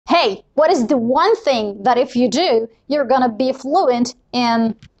Hey, what is the one thing that if you do, you're gonna be fluent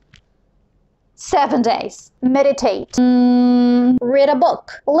in 7 days? Meditate. Read a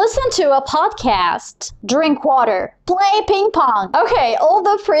book. Listen to a podcast. Drink water. Play ping pong. Okay, all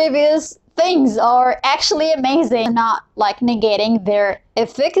the previous things are actually amazing. Not like negating their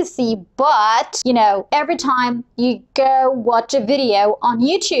efficacy, but every time you go watch a video on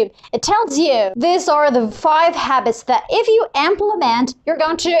YouTube, it tells you these are the 5 habits that if you implement, you're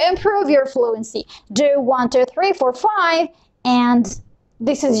going to improve your fluency. Do 1, 2, 3, 4, 5, and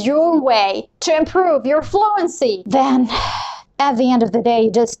this is your way to improve your fluency. Then at the end of the day,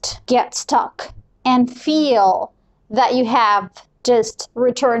 you just get stuck and feel that you have just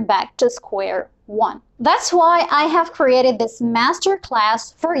returned back to square one. That's why I have created this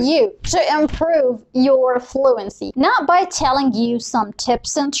masterclass for you to improve your fluency. Not by telling you some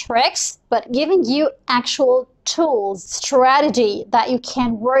tips and tricks, but giving you actual tools, strategy that you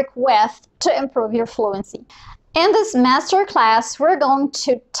can work with to improve your fluency. In this masterclass, we're going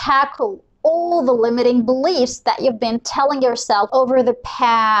to tackle all the limiting beliefs that you've been telling yourself over the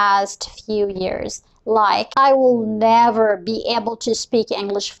past few years. Like, I will never be able to speak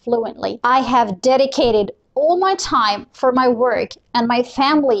English fluently. I have dedicated all my time for my work and my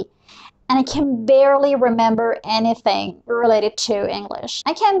family, and I can barely remember anything related to English.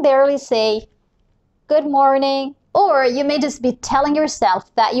 I can barely say good morning. Or you may just be telling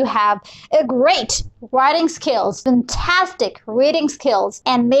yourself that you have a great writing skills, fantastic reading skills,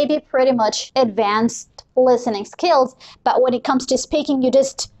 and maybe pretty much advanced listening skills. But when it comes to speaking, you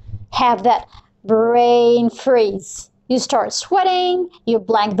just have that brain freeze. You start sweating, you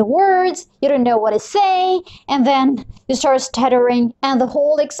blank the words, you don't know what to say, and then you start stuttering, and the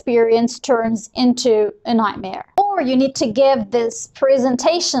whole experience turns into a nightmare. Or you need to give this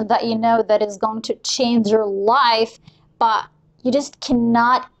presentation that you know that is going to change your life, but you just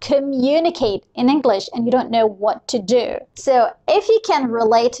cannot communicate in English and you don't know what to do. So if you can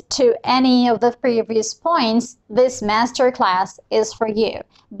relate to any of the previous points, this masterclass is for you,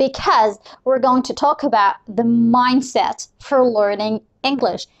 because we're going to talk about the mindset for learning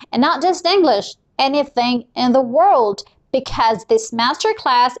English, and not just English, anything in the world, because this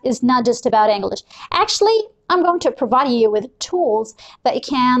masterclass is not just about English. Actually, I'm going to provide you with tools that you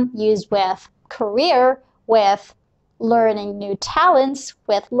can use with career, with learning new talents,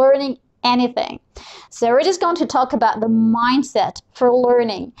 with learning anything. So we're just going to talk about the mindset for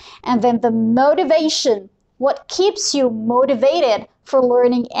learning, and then the motivation, what keeps you motivated for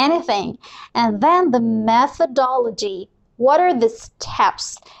learning anything, and then the methodology. What are the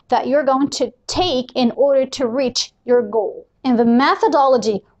steps that you're going to take in order to reach your goal? In the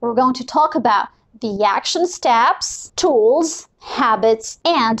methodology, we're going to talk about the action steps, tools, habits,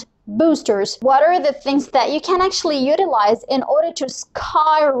 and boosters. What are the things that you can actually utilize in order to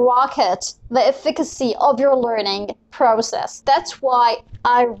skyrocket the efficacy of your learning process? That's why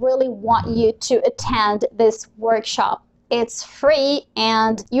I really want you to attend this workshop. It's free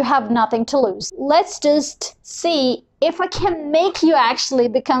and you have nothing to lose. Let's just see if I can make you actually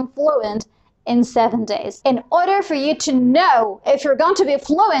become fluent in 7 days. In order for you to know if you're going to be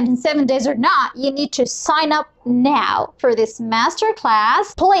fluent in 7 days or not, you need to sign up now for this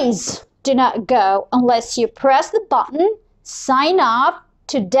masterclass. Please do not go unless you press the button sign up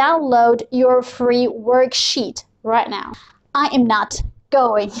to download your free worksheet right now. I am not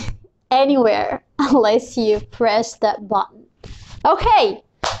going anywhere unless you press that button. Okay,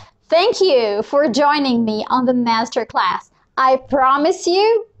 thank you for joining me on the masterclass. I promise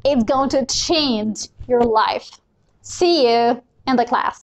you, it's going to change your life. See you in the class.